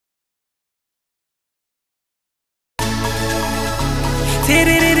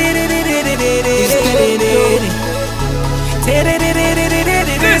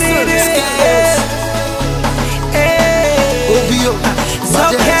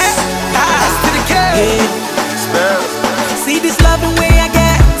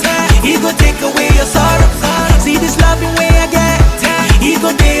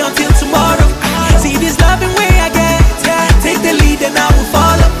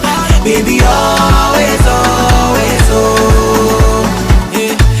baby, always, always, oh.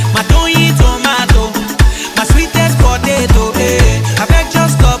 Yeah. My toyi tomato, my sweetest potato, eh. I beg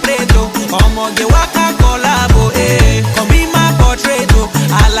just cooperate, oh. Omoge waka collabo, eh. Come be my portrait, oh.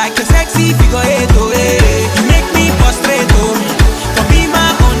 I like your sexy figure eight, oh, eh. You make me prostrate, oh. Come be my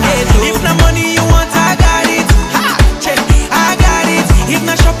own date, oh. If na money you want, I got it. Ha, check, I got it. If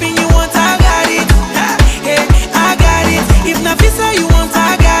na shopping you want, I got it. Ha, hey, I got it. If na visa you want,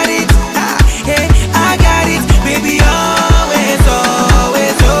 I got it. Ha, hey, I got it. Baby, always,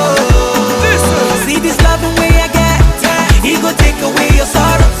 always, oh. See this loving way I get, he go take away your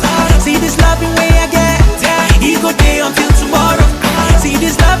sorrow. See this loving way I get, he go day until tomorrow. See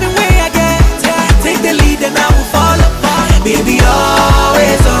this loving way I get, take the lead and I will follow. Baby,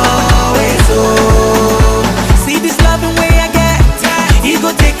 always, always, oh. See this loving way I get, he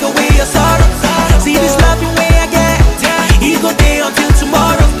go take away your sorrow. See this loving way I get, he go day until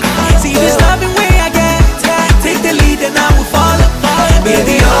tomorrow. See this loving way I get, take the lead and I will follow.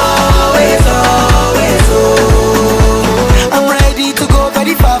 Baby, always, always, oh. I'm ready to go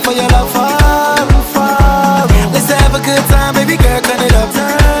very far for your love, far, far. Let's have a good time, baby girl, turn it up,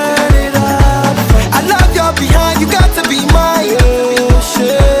 turn it up. I love your behind, you got to be mine.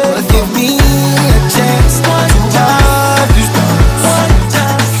 Give me a chance to love you.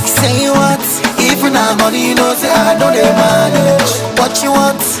 Say what? If you not money, you know, say I don't manage. What you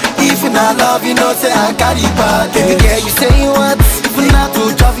want? If you not love, you know, say I got it bad. Baby girl, you say what? If you not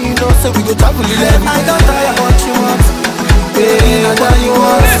to drive, you know, say we go travel 11. I don't tire what you want. Baby, what you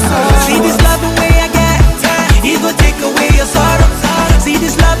want? See this loving way I get, he go take away your sorrow. See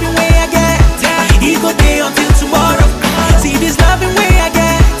this loving way I get, he go day until tomorrow. See this loving way I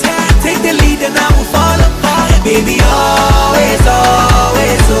get, take the lead and I will follow. Baby, always,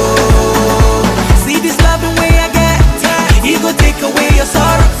 always, oh. See this loving way I get, he go take away your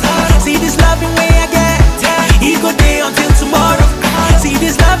sorrow. See this loving way I get, he go day until tomorrow. See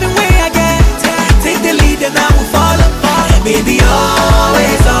this loving way I get, take the lead and I will follow. Baby,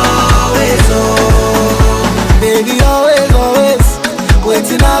 always, always, oh. Baby, always, always.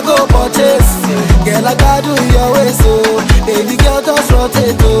 Waiting, I go purchase. Girl, I gotta do your way, so baby girl, just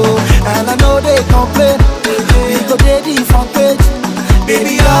rotate, oh. And I know they complain. We go to the front page.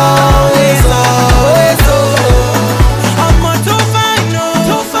 Baby, always, always.